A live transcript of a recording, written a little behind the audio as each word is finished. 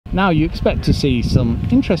Now you expect to see some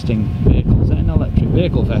interesting vehicles at an electric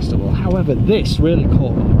vehicle festival. However, this really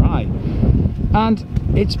caught my eye. And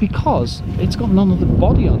it's because it's got none of the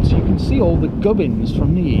body on, so you can see all the gubbins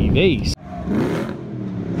from the EVs.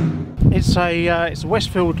 It's a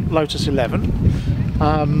Westfield Lotus 11.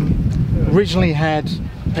 Originally had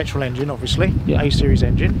petrol engine, obviously, yeah. A-series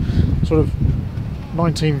engine, sort of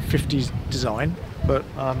 1950s design, but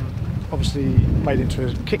obviously made into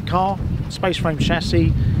a kit car, space frame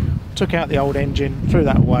chassis. Took out the old engine, threw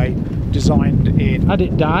that away, designed in... Had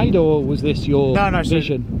it died, or was this your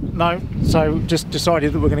vision? So just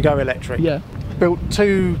decided that we're going to go electric. Yeah. Built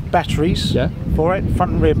 2 batteries for it,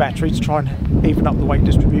 front and rear batteries, to try and even up the weight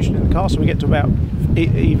distribution in the car, so we get to about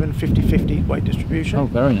even 50-50 weight distribution. Oh,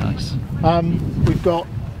 very nice. We've got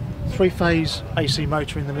 3-phase AC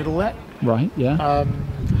motor in the middle there. Right, yeah.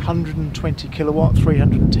 120 kilowatt,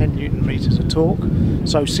 310 newton meters of torque,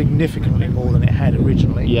 so significantly more than it had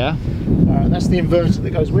originally. Yeah. That's the inverter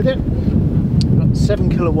that goes with it. We've got 7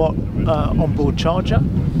 kilowatt onboard charger,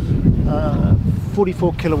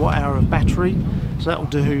 44 kilowatt hour of battery, so that will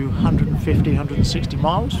do 150, 160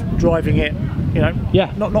 miles. Driving it, you know,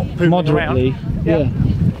 not pooping moderately,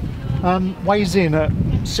 around. Weighs in at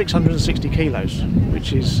 660 kilos,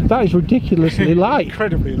 which is... That is ridiculously light.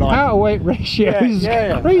 Incredibly light. Power weight ratio is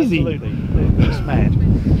crazy. Absolutely. It's mad.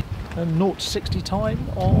 And 0 to 60 time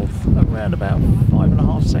of around about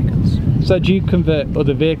 5.5 seconds. So do you convert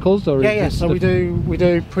other vehicles, or? Yeah. So we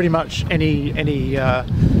do pretty much any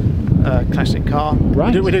classic car.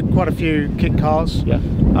 Right. We do quite a few kit cars. Yeah.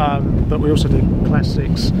 But we also do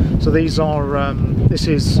classics. So these are this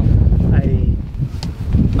is a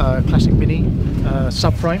classic mini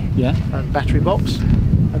subframe and battery box,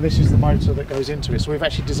 and this is the motor that goes into it. So we've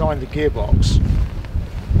actually designed the gearbox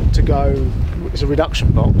to go. It's a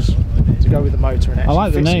reduction box to go with the motor, and actually I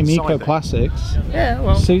like the name inside EcoClassics. Yeah,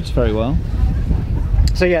 well, suits very well.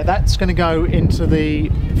 So yeah, that's going to go into the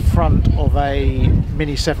front of a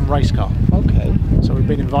Mini 7 race car. Okay. So we've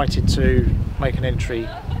been invited to make an entry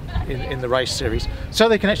in the race series, so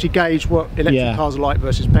they can actually gauge what electric cars are like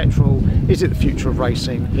versus petrol. Is it the future of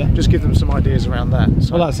racing? Just give them some ideas around that.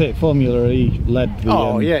 So, well, that's it. Formula E led the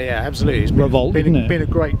absolutely. It's revolt, been a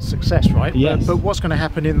great success, right? Yes. But what's going to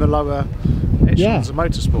happen in the lower echelons of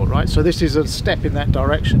motorsport, right? So this is a step in that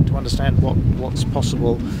direction to understand what's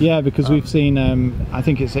possible. Yeah, because we've seen I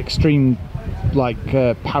think it's extreme, like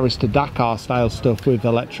Paris to Dakar style stuff with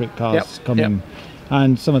electric cars coming.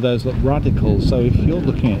 And some of those look radical, so if you're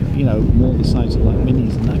looking at, you know, more the size of like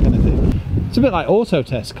minis and that kind of thing, it's a bit like auto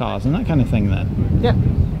test cars and that kind of thing then. Yeah,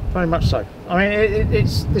 very much so. I mean,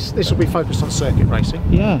 this will be focused on circuit racing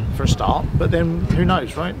for a start, but then who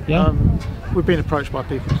knows, right? We've been approached by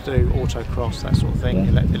people to do autocross, that sort of thing,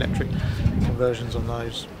 electric conversions on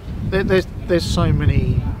those. There's so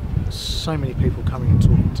many people coming and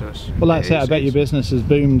talking to us. Well, that's it. I bet your business has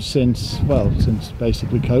boomed since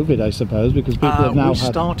basically COVID, I suppose, because people have now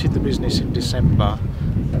started the business in December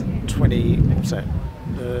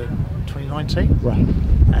 2019. Right.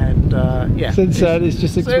 And since then it's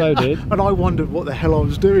just exploded. And I wondered what the hell I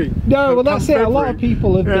was doing. No, well, that's it. A lot of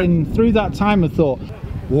people have been through that time and thought,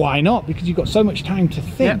 why not? Because you've got so much time to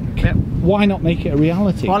think. Why not make it a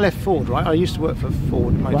reality? Well, I left Ford, right? I used to work for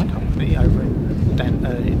Ford Motor Company over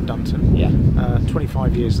in Dunton.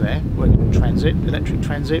 25 years there, working in transit, electric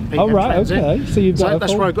transit. PM transit. Okay. So you've got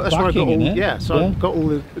that's where I got all. I got all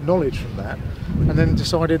the knowledge from that, and then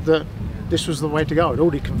decided that this was the way to go. I'd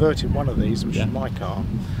already converted one of these, which is my car.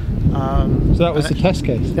 So that was the test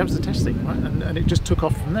case. That was the testing, right? And it just took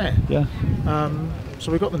off from there. Yeah.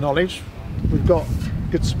 So we got the knowledge. We've got a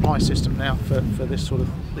good supply system now for this sort of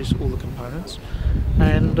all the components,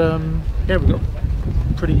 and we've got a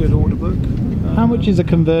pretty good order book. How much is a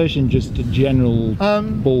conversion? Just a general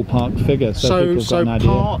ballpark figure, so people's got an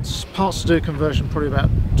idea. Parts to do conversion probably about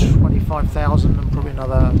 25,000, and probably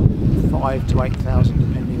another 5 to 8,000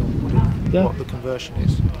 depending on what the conversion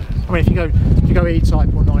is. I mean, if you go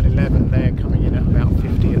E-Type or 911, they're coming in at about 50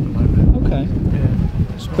 at the moment. Okay. Yeah.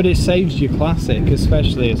 But it saves your classic,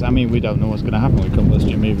 especially as, I mean, we don't know what's going to happen with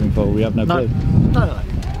combustion moving forward. We have no clue. No.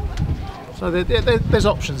 So there's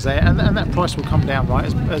options there, and that price will come down, right?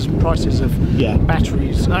 As prices of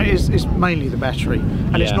batteries. It's mainly the battery,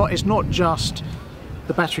 and it's not just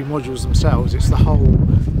the battery modules themselves. It's the whole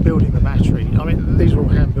building the battery. I mean, these are all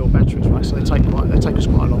hand-built batteries, right? So they take us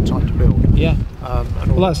quite a long time to build. Yeah.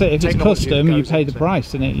 Well, that's it. If it's custom, you pay the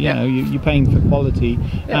price, and you're paying for quality,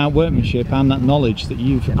 workmanship, and that knowledge that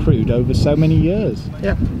you've accrued over so many years.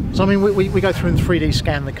 Yeah. So I mean, we go through and 3D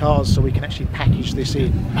scan the cars so we can actually package this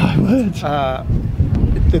in. My word.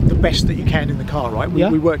 the best that you can in the car, right?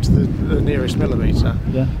 We work to the nearest millimetre.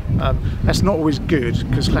 Yeah. That's not always good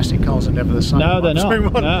because classic cars are never the same. No, they're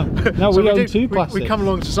not. No, so we own two classics. We come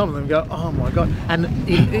along to some of them and go, oh my god! And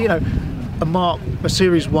you know, a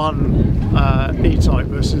Series 1 E-Type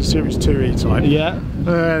versus a Series 2 E-Type. Yeah.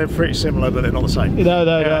 They're pretty similar, but they're not the same. No,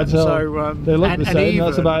 at all. So they look the same.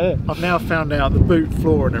 That's about it. I've now found out the boot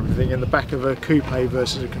floor and everything in the back of a coupe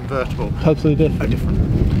versus a convertible. Totally different. Are different.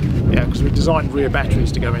 Yeah, because we designed rear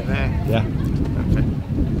batteries to go in there. Yeah.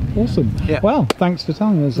 Awesome. Yeah. Well, thanks for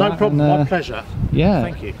telling us that. No problem. My pleasure. Yeah.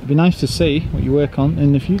 Thank you. It'd be nice to see what you work on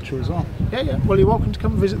in the future as well. Yeah. Well, you're welcome to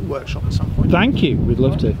come visit the workshop at some point. Thank you. We'd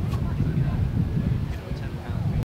love to.